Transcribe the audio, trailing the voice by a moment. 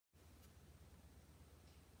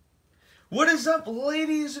What is up,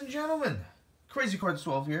 ladies and gentlemen? Crazy Cards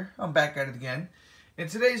 12 here. I'm back at it again. And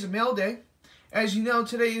today's a mail day. As you know,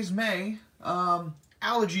 today is May.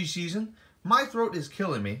 Allergy season. My throat is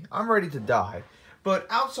killing me. I'm ready to die. But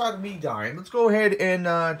outside of me dying, let's go ahead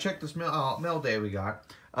and check this mail day we got.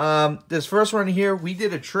 This first one here, we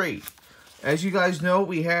did a trade. As you guys know,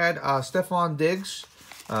 we had Stefon Diggs.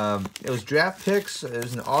 It was draft picks. It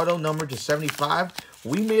was an auto number to 75.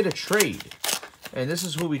 We made a trade. And this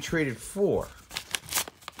is who we traded for.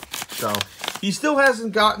 So, he still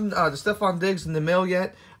hasn't gotten the Stefon Diggs in the mail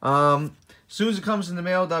yet. As soon as it comes in the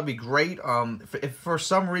mail, that'd be great. If for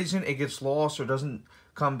some reason it gets lost or doesn't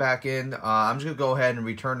come back in, I'm just going to go ahead and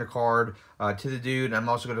return the card to the dude. I'm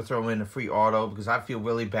also going to throw in a free auto because I feel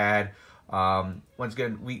really bad. Once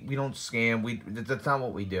again, we don't scam. That's not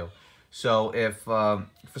what we do. So if for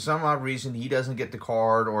some odd reason he doesn't get the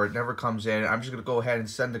card or it never comes in, I'm just going to go ahead and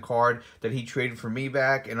send the card that he traded for me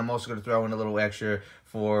back. And I'm also going to throw in a little extra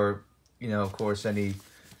for, you know, of course,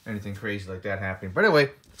 anything crazy like that happening. But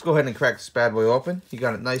anyway, let's go ahead and crack this bad boy open. You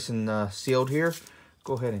got it nice and sealed here.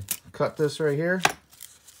 Go ahead and cut this right here.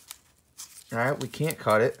 All right, we can't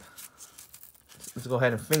cut it. Let's go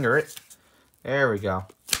ahead and finger it. There we go.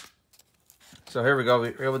 So here we go.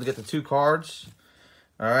 We're able to get the two cards.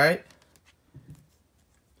 All right.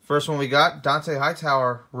 First one we got, Dante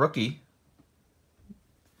Hightower, rookie.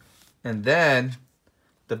 And then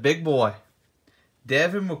the big boy,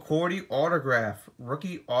 Devon McCourty autograph,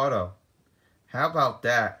 rookie auto. How about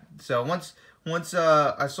that? So once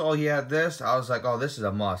I saw he had this, I was like, oh, this is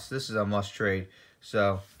a must. This is a must trade.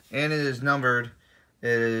 So, and it is numbered. It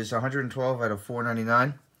is 112 out of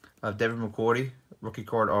 499 of Devon McCourty, rookie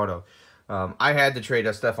card auto. I had to trade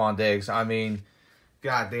a Stefon Diggs. I mean,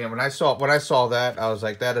 god damn, when I saw that, I was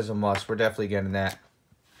like, that is a must. We're definitely getting that.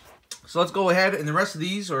 So let's go ahead, and the rest of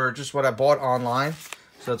these are just what I bought online.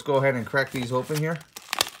 So let's go ahead and crack these open here.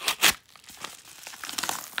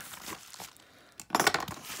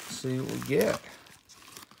 See what we get.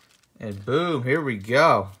 And boom, here we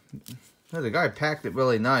go. Oh, the guy packed it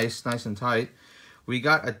really nice and tight. We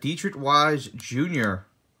got a Dietrich Wise Jr.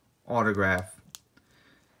 autograph.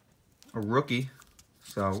 A rookie.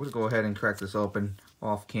 So we're going to go ahead and crack this open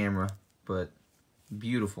off camera. But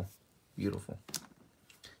beautiful. Beautiful.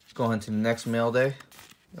 Let's go on to the next mail day.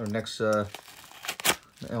 Or next mail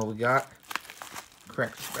we got.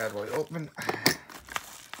 Crack this bad boy open.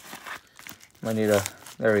 Might need a,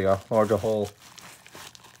 there we go, larger hole.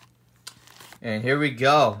 And here we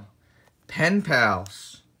go. Pen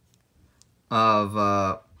Pals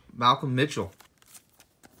of Malcolm Mitchell.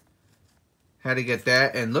 Had to get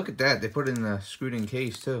that, and look at that. They put it in a screwed-in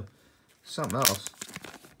case, too. Something else.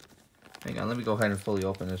 Hang on, let me go ahead and fully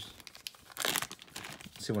open this.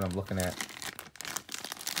 See what I'm looking at.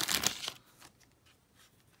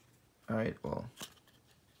 Alright, well.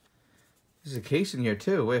 There's a case in here,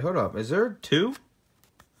 too. Wait, hold up. Is there two? I'm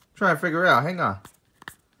trying to figure it out. Hang on.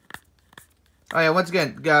 Oh, yeah, once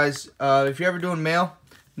again, guys, if you're ever doing mail,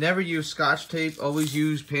 never use Scotch tape. Always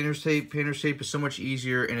use painter's tape. Painter's tape is so much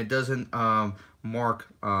easier, and it doesn't mark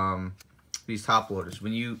these top loaders.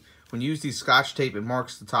 When you use these Scotch tape, it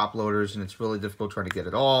marks the top loaders, and it's really difficult trying to get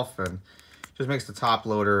it off, and just makes the top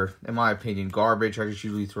loader, in my opinion, garbage. I just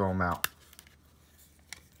usually throw them out.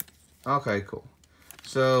 Okay, cool.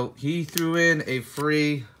 So he threw in a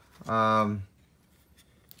free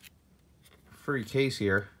case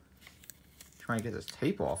here. Trying to get this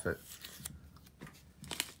tape off it.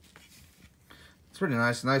 It's pretty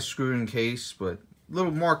nice. Nice screw-in case, but a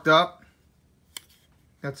little marked up.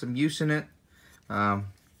 Got some use in it. That's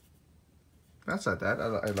not that.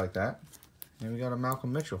 I like that. And we got a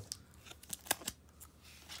Malcolm Mitchell.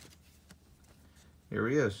 Here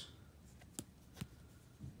he is.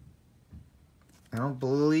 I don't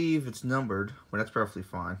believe it's numbered, but that's perfectly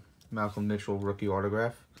fine. Malcolm Mitchell rookie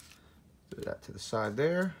autograph. Do that to the side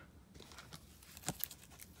there.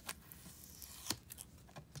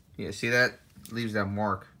 Yeah, see that? Leaves that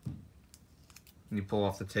mark when you pull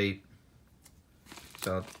off the tape.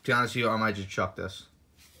 So, to be honest with you, I might just chuck this.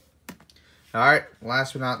 Alright,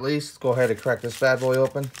 last but not least, let's go ahead and crack this bad boy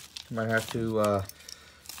open. Might have to,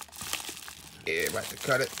 yeah, might have to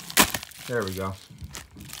cut it. There we go.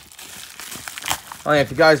 Oh yeah,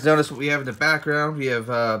 if you guys notice what we have in the background, we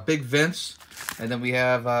have Big Vince, and then we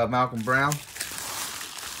have Malcolm Brown.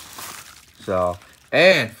 So,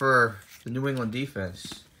 and for the New England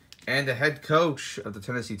defense, and the head coach of the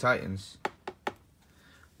Tennessee Titans,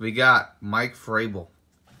 we got Mike Vrabel.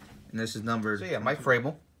 And this is numbered, so yeah, Mike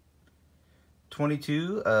Vrabel.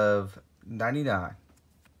 22 of 99.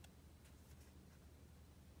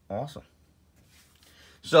 Awesome.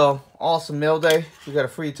 So, awesome mail day. We got a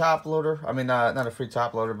free top loader. I mean, not a free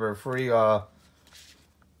top loader, but a free, was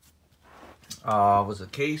a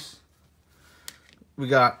case. We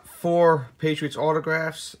got 4 Patriots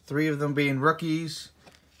autographs, 3 of them being rookies,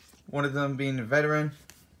 1 of them being a veteran,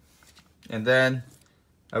 and then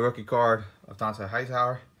a rookie card of Dante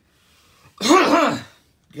Hightower. God,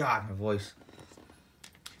 my voice.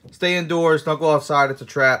 Stay indoors. Don't go outside. It's a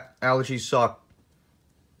trap. Allergies suck.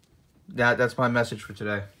 That's my message for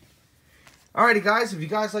today. Alrighty, guys. If you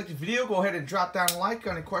guys liked the video, go ahead and drop down a like.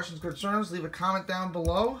 Got any questions, concerns, leave a comment down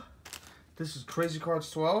below. This is Crazy Cards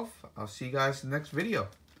 12. I'll see you guys in the next video.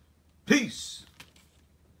 Peace.